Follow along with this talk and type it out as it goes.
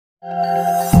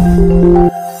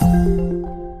Good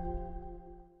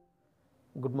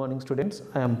morning students,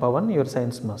 I am Pawan, your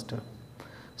science master.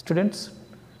 Students,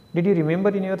 did you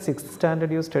remember in your 6th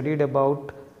standard you studied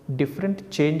about different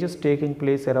changes taking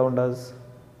place around us?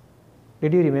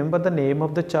 Did you remember the name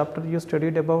of the chapter you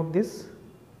studied about this?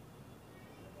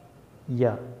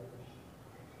 Yeah,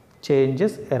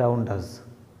 changes around us.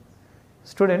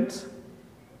 Students,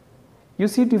 you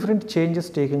see different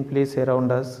changes taking place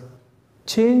around us.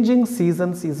 Changing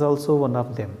seasons is also one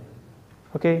of them.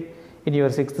 Okay, in your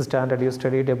 6th standard you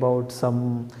studied about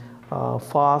some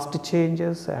fast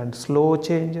changes and slow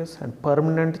changes and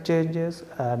permanent changes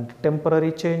and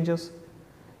temporary changes.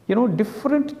 You know,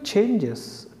 different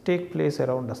changes take place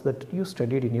around us that you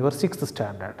studied in your 6th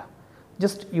standard.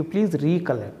 Just you please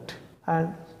recollect.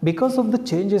 And because of the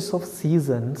changes of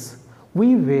seasons,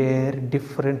 we wear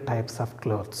different types of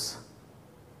clothes.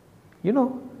 You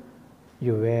know,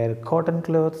 you wear cotton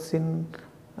clothes in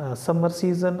summer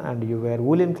season and you wear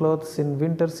woolen clothes in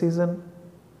winter season.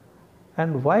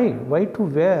 And why to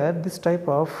wear this type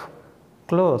of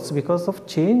clothes? Because of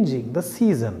changing the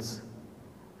seasons.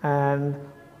 And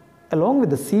along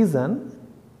with the season,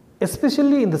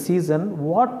 especially in the season,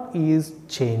 what is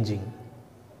changing?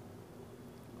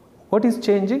 What is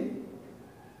changing?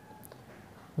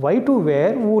 Why to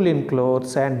wear woolen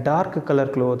clothes and dark color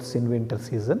clothes in winter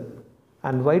season?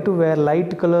 And why to wear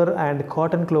light color and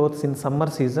cotton clothes in summer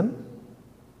season?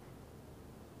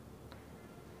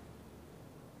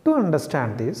 To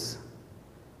understand this,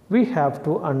 we have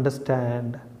to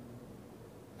understand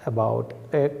about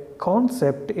a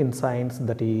concept in science,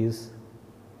 that is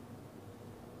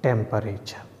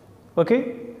temperature.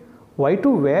 Okay, why to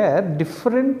wear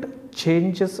different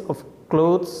changes of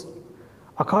clothes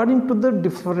according to the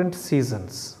different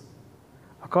seasons,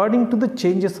 according to the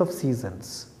changes of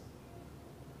seasons?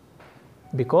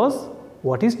 Because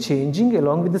what is changing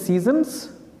along with the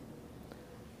seasons?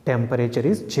 Temperature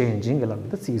is changing along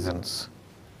with the seasons.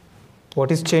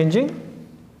 What is changing?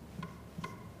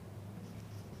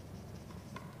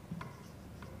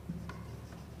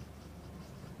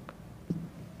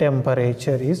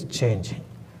 Temperature is changing.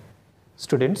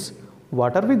 Students,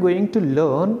 what are we going to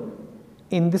learn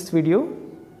in this video?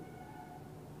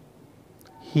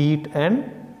 Heat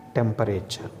and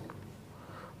temperature.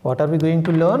 What are we going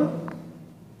to learn?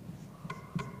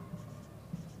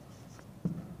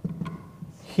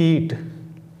 Heat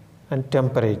and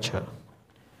temperature.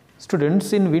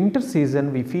 Students, in winter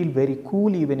season we feel very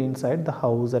cool even inside the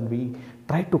house, and we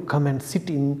try to come and sit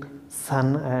in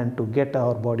sun and to get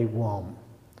our body warm.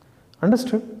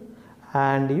 Understood?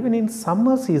 And even in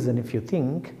summer season, if you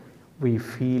think, we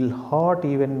feel hot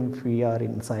even if we are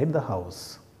inside the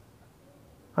house.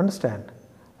 Understand?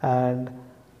 And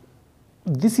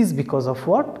this is because of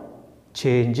what?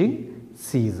 Changing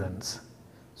seasons.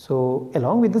 So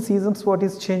along with the seasons, what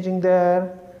is changing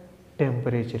there?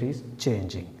 Temperature is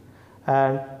changing.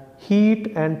 And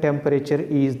heat and temperature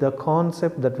is the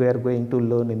concept that we are going to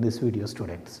learn in this video,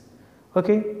 students.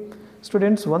 Okay,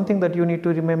 students, one thing that you need to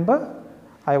remember,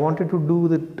 I wanted to do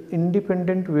the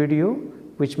independent video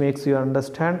which makes you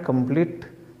understand complete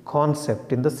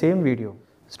concept in the same video.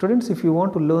 Students, if you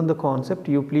want to learn the concept,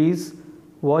 you please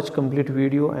watch complete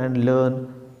video and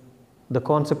learn the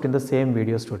concept in the same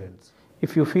video, students.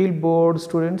 If you feel bored,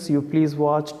 students, you please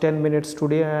watch 10 minutes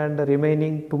today and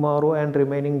remaining tomorrow and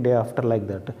remaining day after, like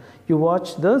that. You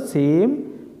watch the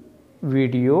same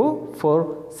video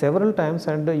for several times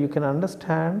and you can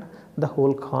understand the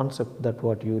whole concept that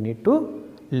what you need to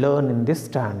learn in this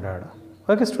standard.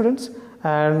 Okay, students,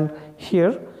 and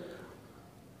here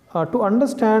to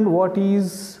understand what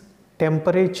is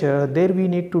temperature, there we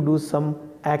need to do some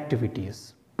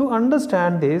activities. To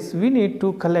understand this, we need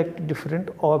to collect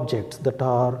different objects that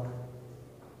are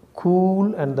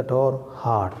cool and that are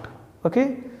hot.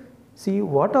 Okay, see,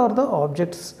 what are the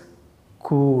objects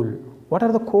cool? What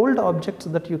are the cold objects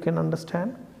that you can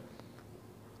understand?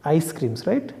 Ice creams,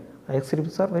 right? Ice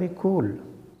creams are very cool.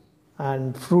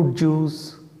 And fruit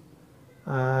juice,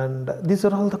 and these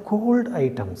are all the cold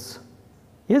items.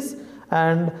 Yes,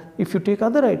 and if you take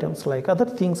other items like other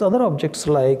things, other objects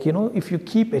like, you know, if you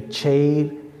keep a chair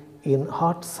in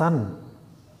hot sun,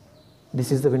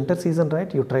 this is the winter season,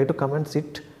 right? You try to come and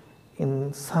sit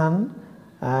in sun,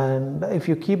 and if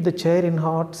you keep the chair in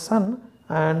hot sun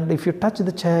and if you touch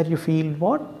the chair, you feel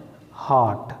what?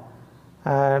 Hot.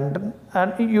 And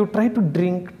you try to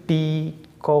drink tea,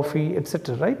 coffee,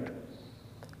 etc., right?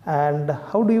 And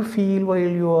how do you feel while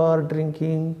you are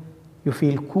drinking? You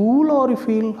feel cool or you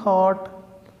feel hot?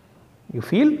 You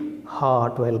feel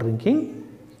hot while drinking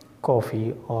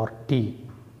coffee or tea.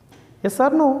 Yes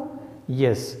or no?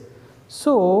 Yes.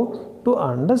 So to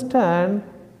understand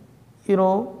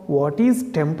what is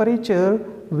temperature,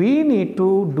 we need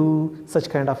to do such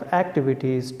kind of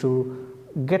activities to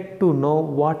get to know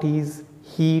what is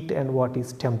heat and what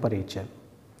is temperature.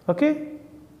 Okay,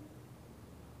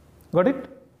 got it?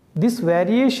 This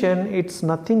variation, it's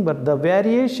nothing but the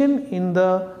variation in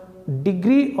the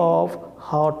degree of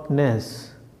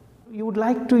hotness. You would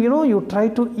like to you try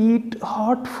to eat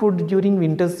hot food during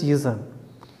winter season,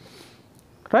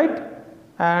 right?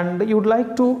 And you would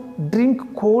like to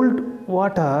drink cold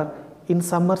water in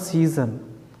summer season,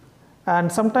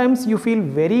 and sometimes you feel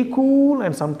very cool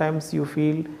and sometimes you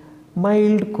feel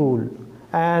mild cool,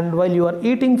 and while you are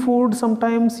eating food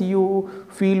sometimes you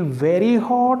feel very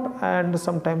hot and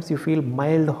sometimes you feel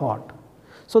mild hot.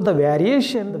 So the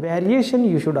variation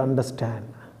you should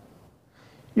understand.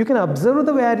 You can observe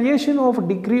the variation of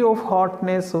degree of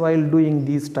hotness while doing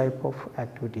these type of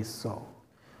activities. So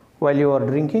while you are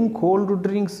drinking cold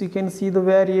drinks, you can see the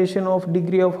variation of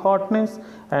degree of hotness,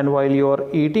 and while you are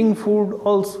eating food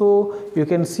also you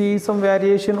can see some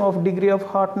variation of degree of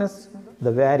hotness.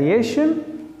 The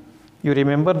variation, you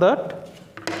remember that?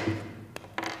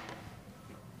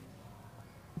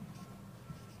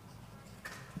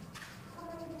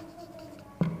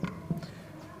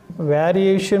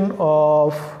 Variation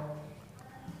of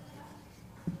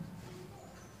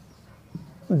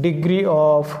degree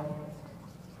of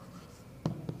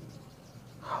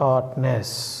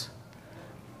hotness.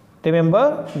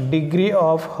 Remember, degree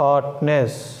of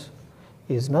hotness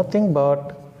is nothing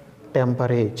but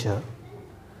temperature.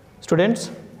 Students,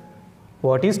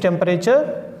 what is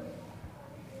temperature?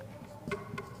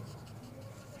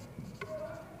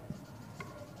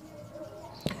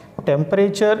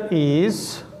 Temperature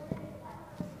is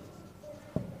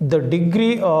the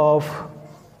degree of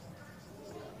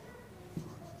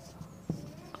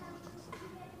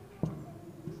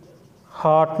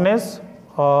hotness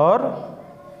or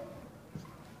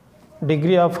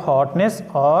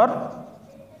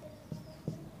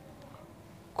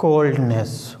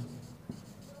coldness.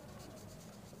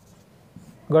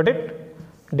 Got it?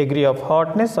 Degree of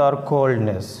hotness or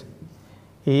coldness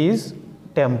is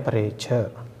temperature.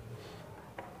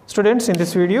 Students, in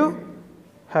this video,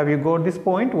 have you got this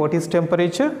point? What is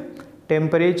temperature?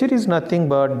 Temperature is nothing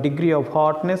but degree of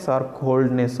hotness or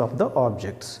coldness of the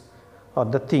objects or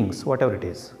the things, whatever it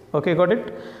is. Okay, got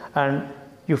it? And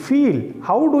you feel,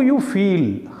 how do you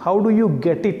feel? How do you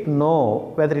get it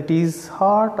know whether it is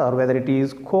hot or whether it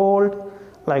is cold?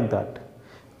 Like that.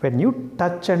 When you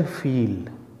touch and feel,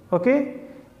 okay?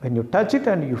 When you touch it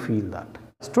and you feel that.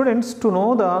 Students, to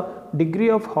know the degree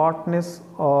of hotness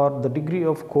or the degree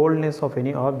of coldness of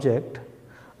any object,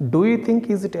 do you think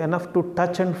is it enough to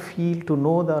touch and feel to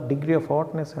know the degree of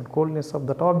hotness and coldness of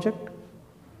that object?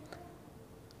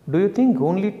 Do you think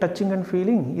only touching and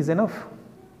feeling is enough?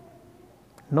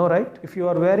 No, right? If you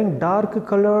are wearing dark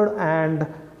colored and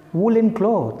woolen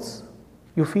clothes,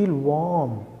 you feel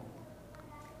warm.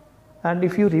 And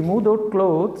if you remove those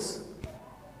clothes,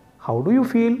 how do you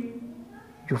feel?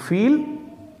 You feel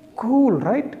cool,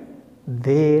 right?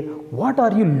 There, what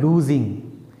are you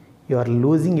losing? You are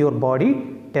losing your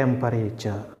body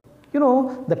temperature.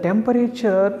 The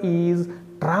temperature is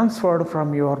transferred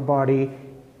from your body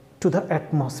to the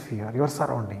atmosphere, your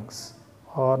surroundings,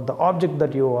 or the object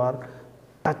that you are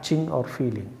touching or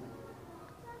feeling.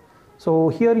 So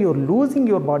here you are losing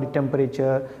your body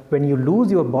temperature. When you lose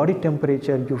your body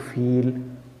temperature, you feel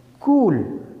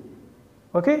cool.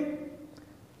 Okay?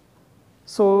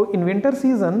 So in winter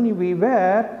season, we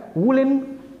wear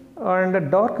woolen and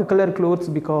dark color clothes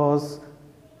because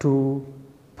to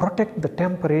protect the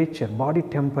temperature, body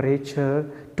temperature,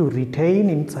 to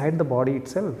retain inside the body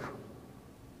itself.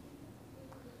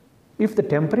 If the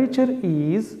temperature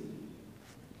is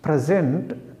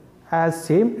present as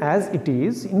same as it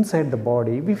is inside the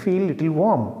body, we feel little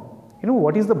warm.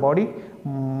 What is the body?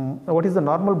 What is the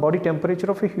normal body temperature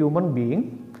of a human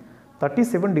being?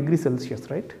 37 degrees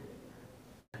Celsius, right?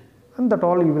 And that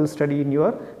all you will study in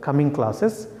your coming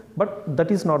classes, but that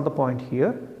is not the point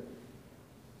here.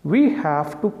 We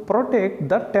have to protect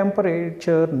the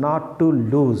temperature not to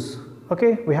lose.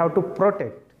 Okay, we have to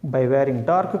protect by wearing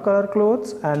dark color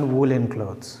clothes and woolen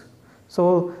clothes.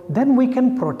 So then we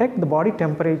can protect the body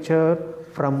temperature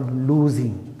from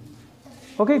losing.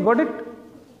 Okay, got it?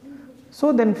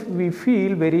 So then we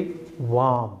feel very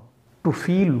warm. To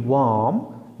feel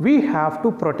warm, we have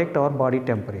to protect our body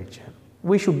temperature.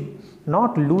 We should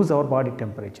not lose our body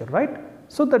temperature, right?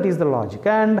 So that is the logic.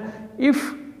 And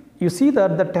if you see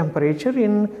that the temperature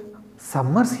in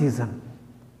summer season,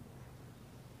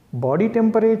 body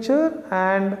temperature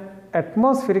and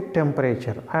atmospheric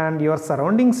temperature and your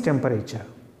surroundings temperature,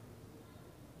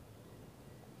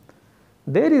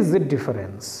 there is a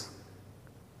difference.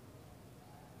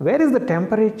 Where is the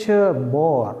temperature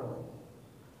more?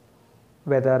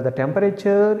 Whether the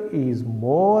temperature is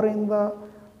more in the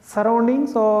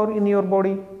surroundings or in your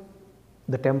body.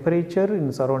 The temperature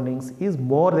in surroundings is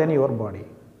more than your body.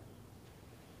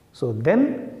 So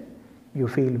then you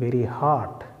feel very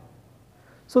hot.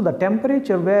 So the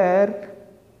temperature where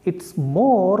it's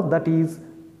more, that is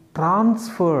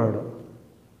transferred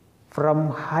from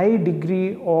high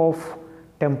degree of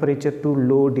temperature to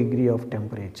low degree of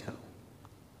temperature.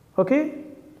 Okay?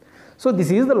 So this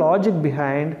is the logic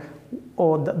behind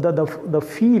the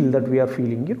feel that we are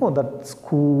feeling, that's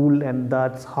cool and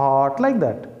that's hot, like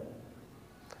that.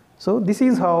 So this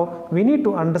is how we need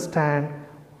to understand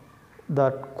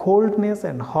that coldness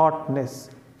and hotness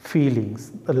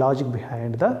feelings, the logic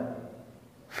behind the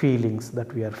feelings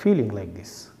that we are feeling like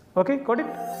this. Okay, got it?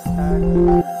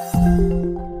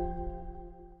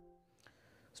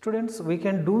 Students, we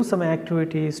can do some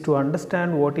activities to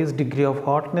understand what is degree of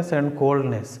hotness and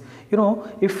coldness.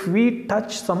 If we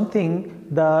touch something,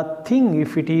 the thing,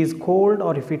 if it is cold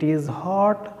or if it is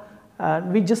hot,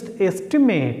 we just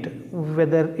estimate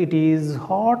whether it is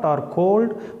hot or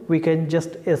cold, we can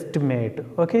just estimate,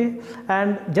 okay?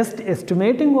 And just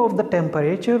estimating of the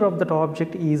temperature of that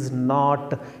object is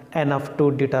not enough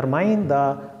to determine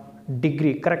the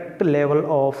degree, correct level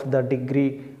of the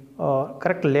degree,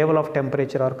 correct level of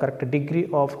temperature or correct degree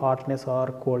of hotness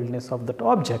or coldness of that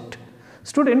object.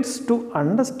 Students, to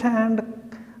understand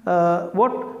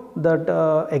what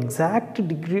that exact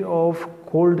degree of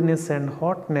coldness and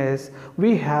hotness,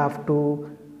 we have to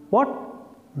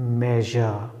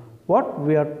measure. What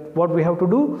we have to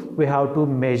do? We have to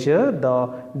measure the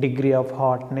degree of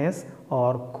hotness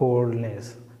or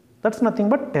coldness. That's nothing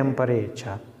but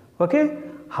temperature. Okay?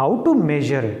 How to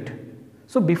measure it?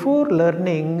 So before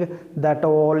learning that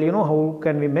all, how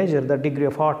can we measure the degree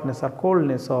of hotness or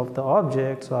coldness of the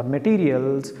objects or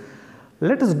materials,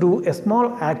 let us do a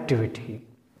small activity.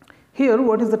 Here,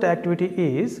 what is that activity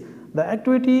is? The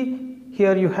activity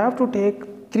here, you have to take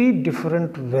 3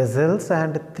 different vessels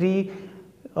and 3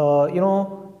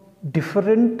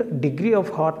 different degree of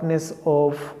hotness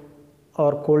of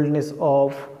or coldness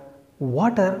of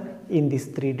water in these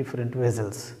 3 different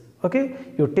vessels. Okay,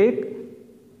 you take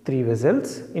 3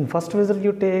 vessels. In first vessel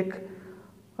you take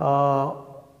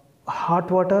hot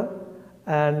water,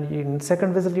 and in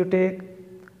second vessel you take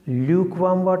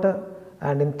lukewarm water,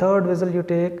 and in third vessel you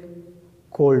take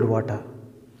cold water.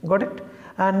 Got it?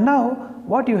 And now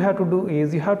what you have to do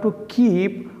is you have to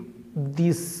keep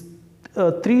these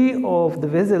 3 of the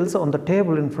vessels on the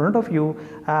table in front of you,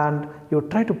 and you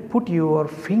try to put your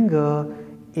finger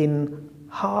in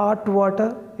hot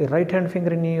water, your right hand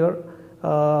finger in your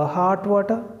hot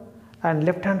water and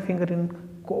left hand finger in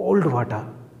cold water.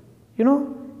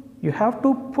 You have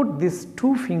to put these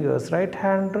 2 fingers, right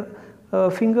hand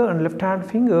finger and left hand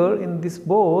finger, in these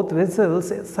both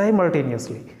vessels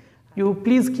simultaneously. You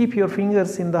please keep your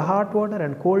fingers in the hot water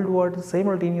and cold water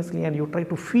simultaneously, and you try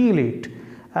to feel it,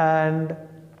 and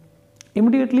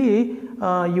immediately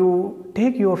you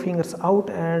take your fingers out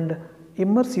and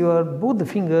immerse your both the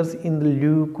fingers in the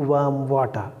lukewarm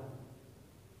water.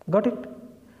 Got it?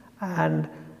 And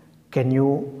can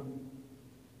you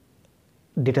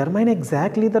determine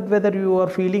exactly that whether you are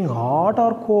feeling hot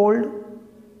or cold?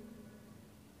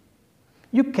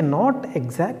 You cannot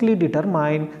exactly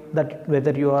determine that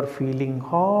whether you are feeling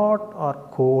hot or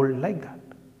cold like that,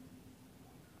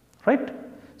 right?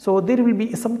 So there will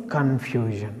be some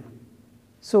confusion.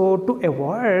 So to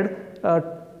avoid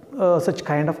such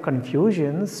kind of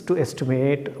confusions, to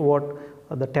estimate what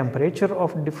the temperature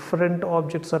of different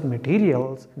objects or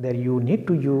materials, there you need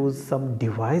to use some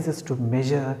devices to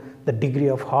measure the degree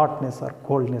of hotness or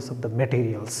coldness of the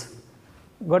materials.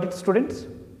 Got it, students?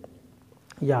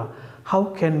 Yeah. How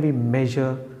can we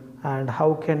measure and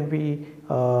how can we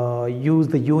use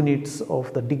the units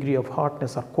of the degree of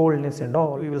hotness or coldness and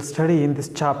all? We will study in this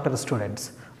chapter,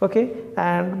 students. Okay,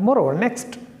 and moreover,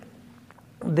 next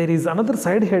there is another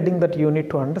side heading that you need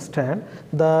to understand,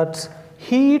 that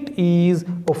heat is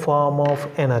a form of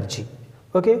energy.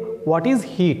 Okay, what is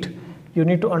heat? You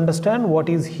need to understand what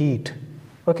is heat.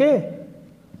 Okay,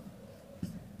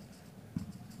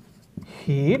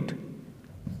 heat,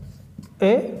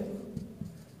 a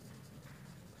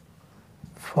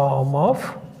form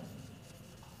of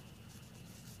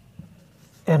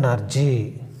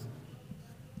energy.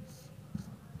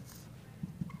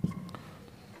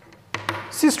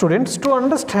 See, students, to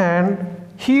understand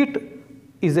heat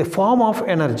is a form of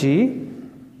energy,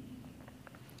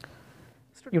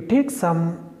 You take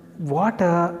some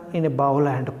water in a bowl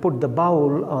and put the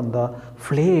bowl on the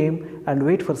flame and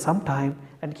wait for some time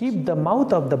and keep the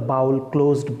mouth of the bowl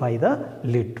closed by the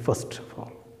lid first of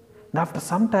all. And after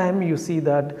some time you see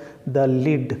that the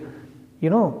lid,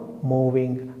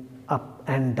 moving up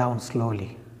and down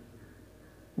slowly.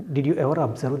 Did you ever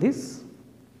observe this?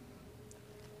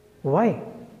 Why?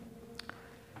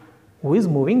 Who is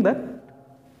moving that?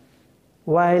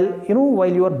 While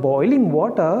you are boiling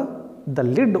water, the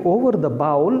lid over the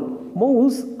bowl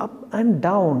moves up and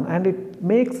down and it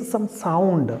makes some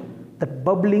sound, that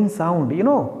bubbling sound,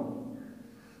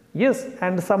 Yes,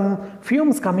 and some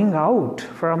fumes coming out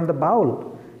from the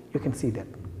bowl. You can see that,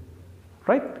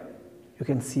 right? You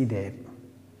can see there.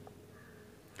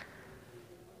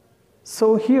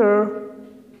 So here,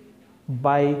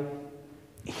 by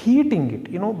heating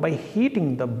it, by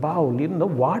heating the bowl, the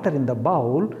water in the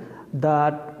bowl,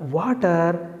 that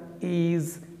water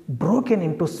is broken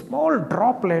into small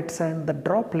droplets and the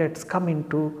droplets come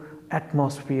into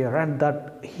atmosphere and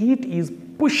that heat is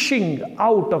pushing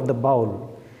out of the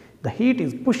bowl. The heat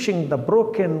is pushing the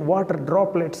broken water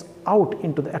droplets out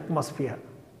into the atmosphere.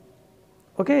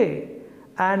 Okay,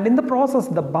 and in the process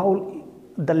the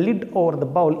lid over the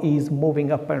bowl is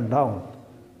moving up and down,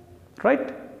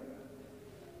 right?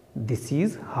 This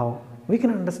is how we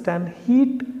can understand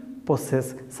heat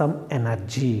possesses some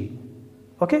energy.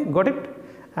 Okay, got it?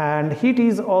 And heat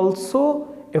is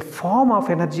also a form of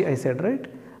energy, I said, right?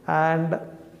 And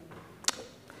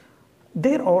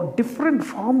there are different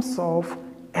forms of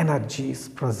energies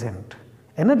present.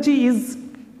 Energy is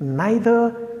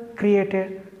neither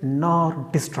created nor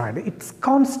destroyed. It's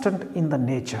constant in the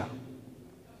nature.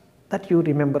 That you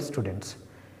remember, students.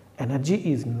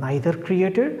 Energy is neither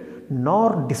created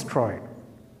nor destroyed.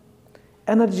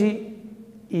 Energy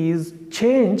is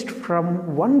changed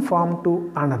from one form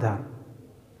to another.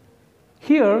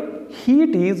 Here,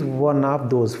 heat is one of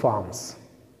those forms.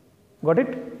 Got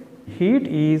it? Heat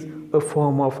is a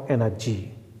form of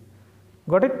energy.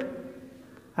 Got it?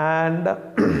 And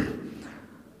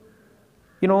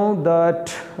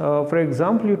for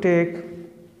example, you take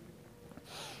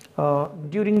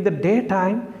during the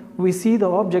daytime, we see the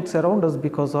objects around us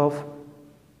because of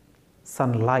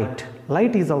sunlight.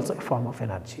 Light is also a form of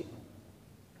energy,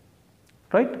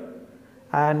 right?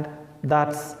 And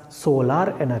that's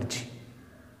solar energy.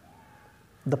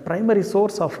 The primary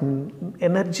source of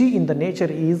energy in the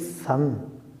nature is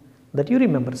sun. That you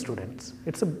remember, students.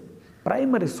 It's a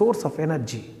primary source of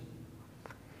energy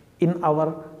in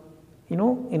our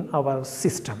in our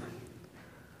system,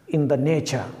 in the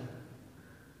nature.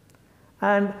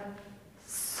 And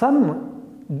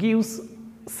sun gives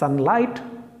sunlight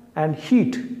and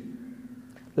heat,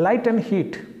 light and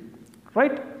heat,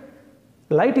 right?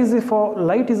 Light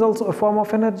is also a form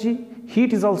of energy,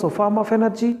 heat is also a form of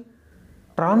energy.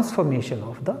 Transformation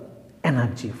of the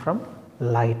energy from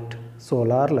light,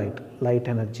 solar light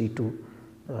energy to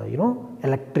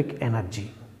electric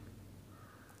energy.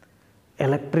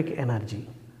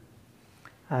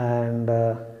 And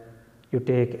you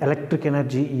take electric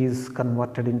energy is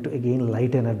converted into again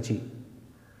light energy.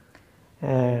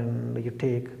 And you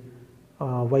take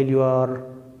while you are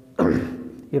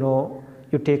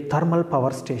you take thermal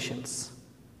power stations,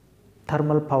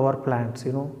 thermal power plants,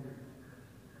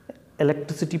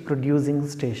 electricity producing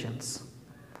stations.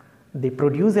 They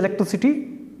produce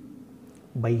electricity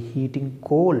by heating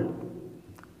coal.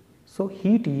 So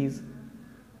heat is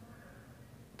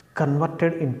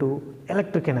converted into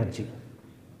electric energy.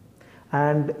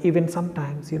 And even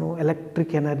sometimes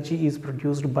electric energy is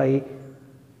produced by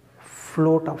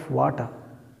float of water.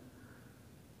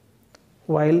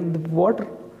 While the water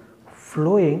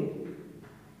flowing,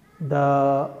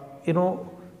 that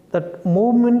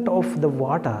movement of the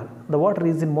water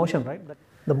is in motion, right?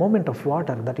 The movement of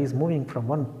water that is moving from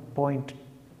one point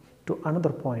to another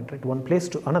point, right? One place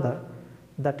to another,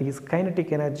 that is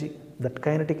kinetic energy. That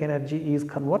kinetic energy is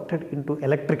converted into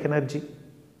electric energy.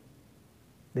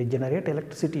 They generate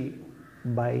electricity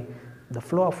by the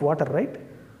flow of water, right?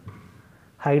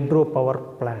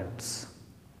 Hydropower plants.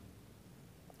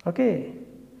 Okay.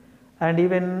 And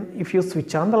even if you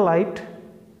switch on the light,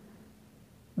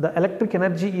 the electric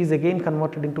energy is again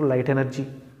converted into light energy.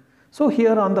 So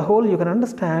here on the whole you can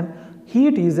understand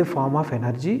heat is a form of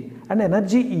energy, and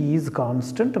energy is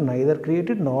constant, neither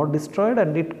created nor destroyed,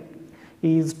 and it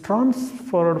is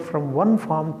transferred from one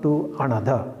form to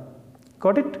another.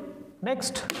 Got it?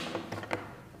 Next,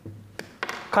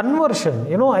 conversion.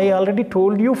 I already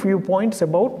told you few points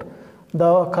about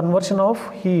the conversion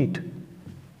of heat.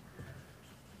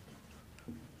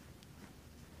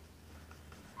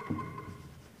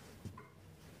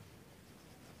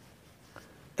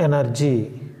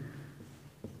 energy.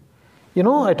 You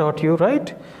know, I taught you,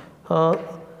 right?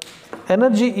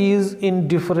 Energy is in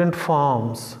different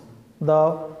forms.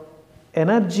 The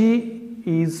energy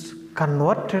is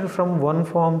converted from one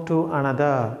form to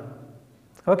another.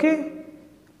 Okay?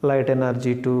 Light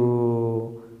energy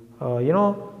to,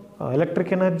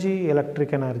 electric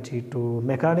energy to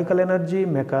mechanical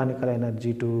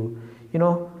energy to,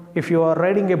 if you are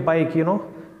riding a bike,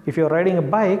 if you are riding a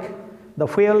bike, the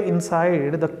fuel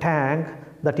inside the tank,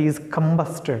 that is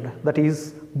combusted, that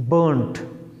is burnt.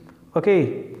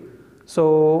 Okay,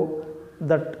 so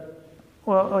that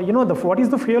what is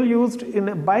the fuel used in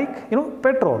a bike?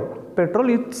 Petrol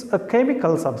is a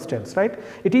chemical substance, right?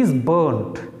 It is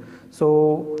burnt.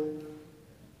 So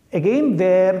again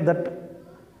there,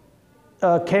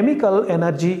 that chemical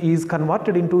energy is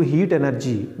converted into heat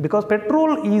energy, because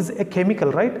petrol is a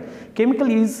chemical, right?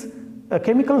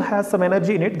 Chemical has some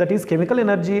energy in it, that is chemical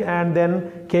energy, and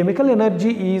then chemical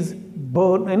energy is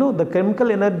burned, the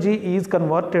chemical energy is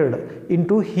converted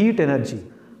into heat energy.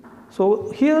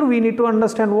 So here we need to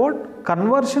understand what?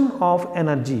 Conversion of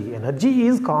energy. Energy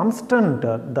is constant,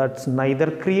 that's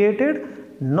neither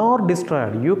created nor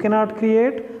destroyed. You cannot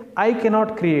create, I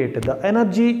cannot create. The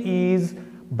energy is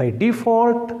by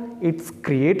default, it's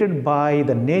created by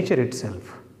the nature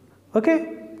itself.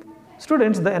 Okay?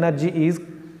 Students, the energy is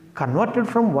converted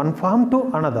from one form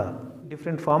to another.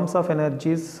 Different forms of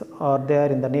energies are there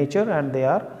in the nature, and they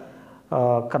are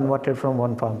converted from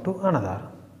one form to another.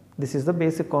 This is the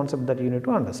basic concept that you need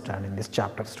to understand in this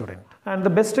chapter, student. And the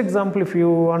best example, if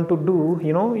you want to do,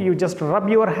 you just rub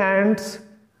your hands.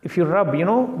 If you rub,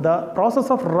 the process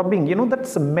of rubbing,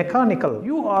 that's mechanical.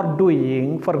 You are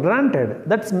doing for granted,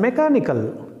 that's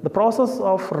mechanical. The process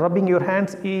of rubbing your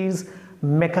hands is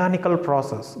mechanical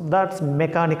process. That's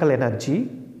mechanical energy.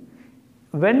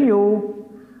 When you,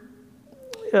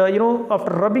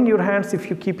 after rubbing your hands, if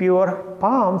you keep your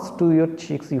palms to your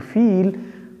cheeks, you feel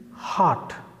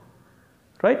hot,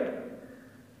 right?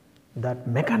 That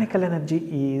mechanical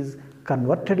energy is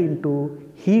converted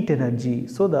into heat energy,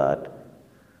 so that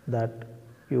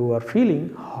you are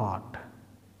feeling hot.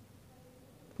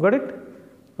 Got it?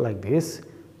 Like this.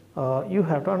 You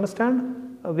have to understand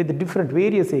with the different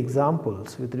various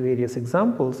examples. With various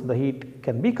examples, the heat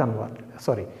can be converted.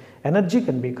 Energy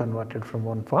can be converted from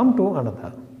one form to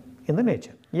another in the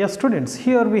nature. Yes, students,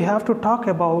 here we have to talk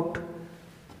about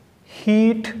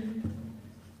heat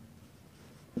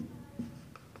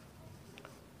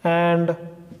and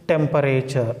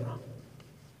temperature.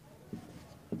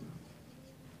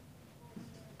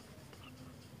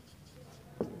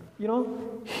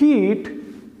 Heat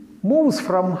moves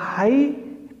from high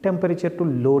temperature to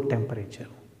low temperature.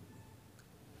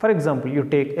 For example, you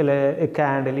take a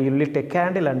candle, you lit a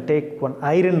candle and take one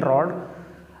iron rod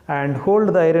and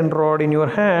hold the iron rod in your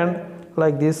hand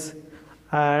like this,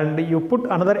 and you put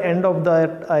another end of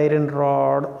that iron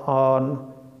rod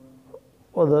on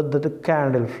the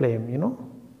candle flame,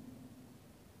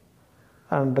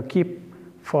 and keep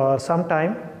for some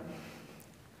time,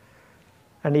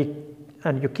 and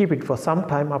you keep it for some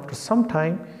time. After some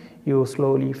time, you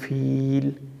slowly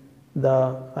feel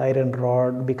the iron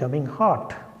rod becoming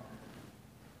hot.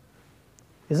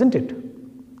 Isn't it?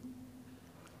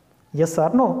 Yes or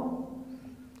no?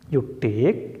 You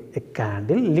take a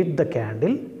candle, lit the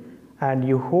candle, and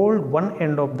you hold one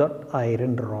end of the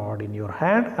iron rod in your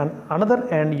hand, and another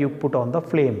end you put on the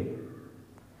flame,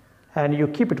 and you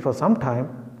keep it for some time.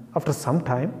 After some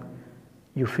time,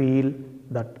 you feel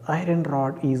that iron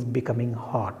rod is becoming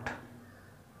hot.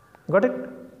 Got it?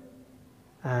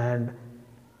 And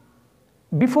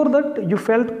before that, you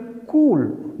felt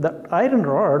cool. The iron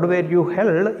rod where you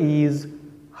held is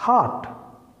hot,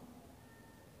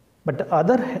 but the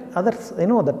other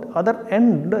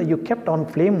end you kept on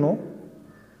flame. No,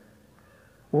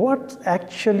 what's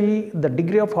actually the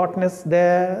degree of hotness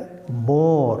there?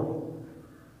 More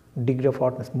degree of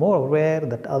hotness, more, where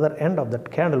that other end of that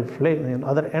candle flame,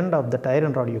 other end of that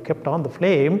iron rod you kept on the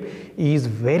flame is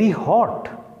very hot.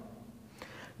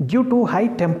 Due to high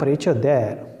temperature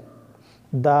there,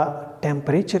 the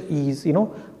temperature is,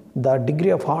 the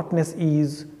degree of hotness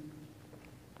is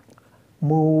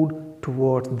moved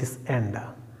towards this end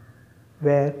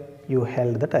where you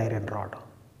held that iron rod.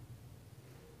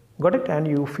 Got it? And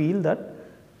you feel that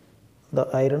the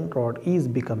iron rod is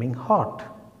becoming hot.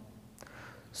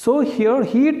 So here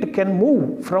heat can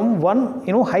move from one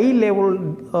high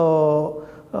level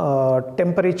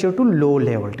temperature to low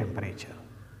level temperature.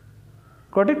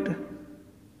 Got it?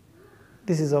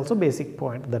 This is also basic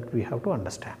point that we have to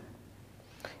understand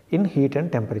in heat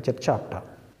and temperature chapter.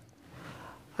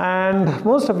 And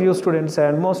most of you students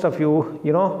and most of you,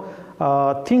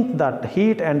 think that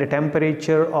heat and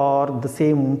temperature are the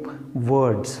same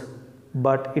words,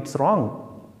 but it's wrong.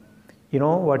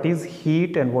 What is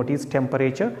heat and what is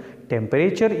temperature?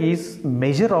 Temperature is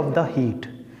measure of the heat.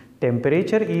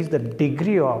 Temperature is the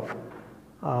degree of,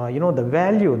 the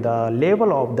value, the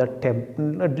level of the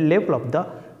level of the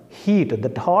heat,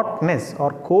 the hotness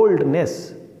or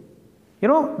coldness.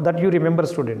 That you remember,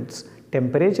 students.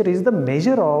 Temperature is the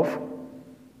measure of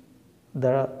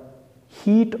the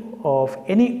heat of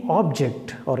any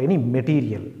object or any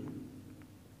material.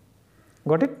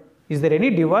 Got it? Is there any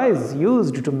device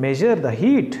used to measure the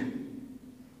heat?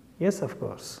 Yes, of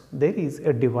course. There is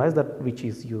a device which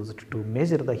is used to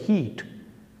measure the heat.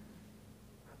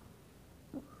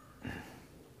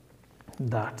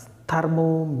 That's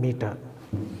thermometer.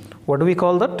 What do we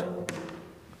call that?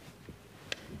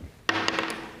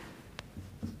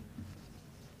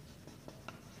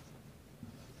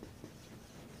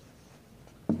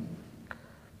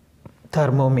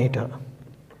 Thermometer.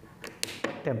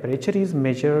 Temperature is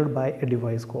measured by a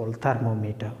device called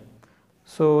thermometer.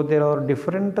 So there are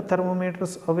different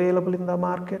thermometers available in the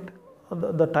market.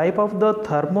 The type of the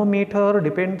thermometer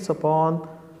depends upon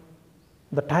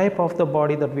the type of the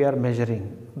body that we are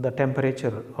measuring, the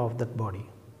temperature of that body.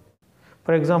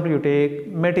 For example, you take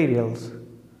materials.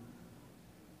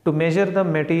 To measure the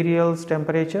material's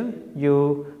temperature,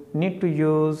 you need to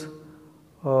use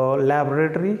a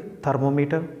laboratory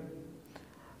thermometer.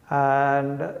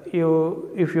 And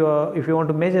if you want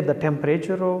to measure the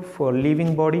temperature of a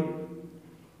living body,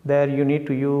 there you need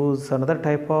to use another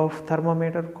type of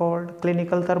thermometer called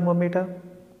clinical thermometer.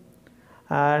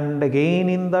 And again,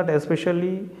 in that,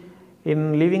 especially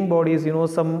in living bodies,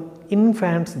 some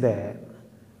infants there,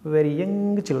 very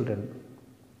young children,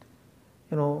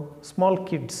 small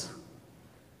kids,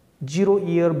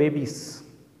 0-year babies,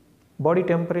 body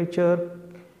temperature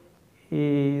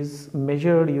is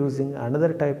measured using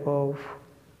another type of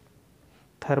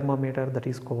thermometer that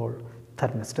is called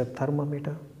thermistor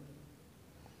thermometer.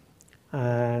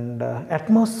 And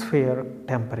atmospheric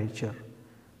temperature.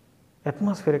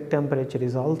 Atmospheric temperature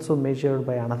is also measured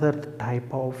by another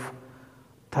type of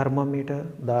thermometer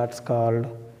that's called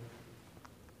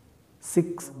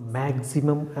 6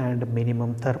 maximum and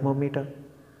minimum thermometer.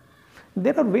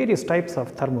 There are various types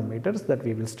of thermometers that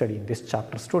we will study in this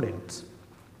chapter, students.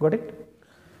 Got it?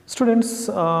 Students,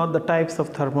 the types of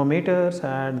thermometers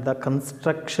and the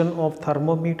construction of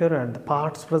thermometer and the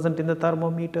parts present in the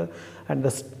thermometer and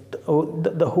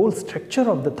the whole structure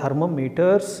of the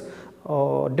thermometers,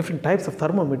 different types of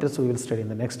thermometers we will study in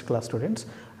the next class, students.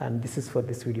 And this is for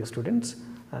this video, students.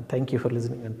 Thank you for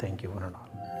listening and thank you one and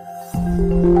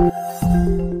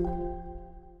all.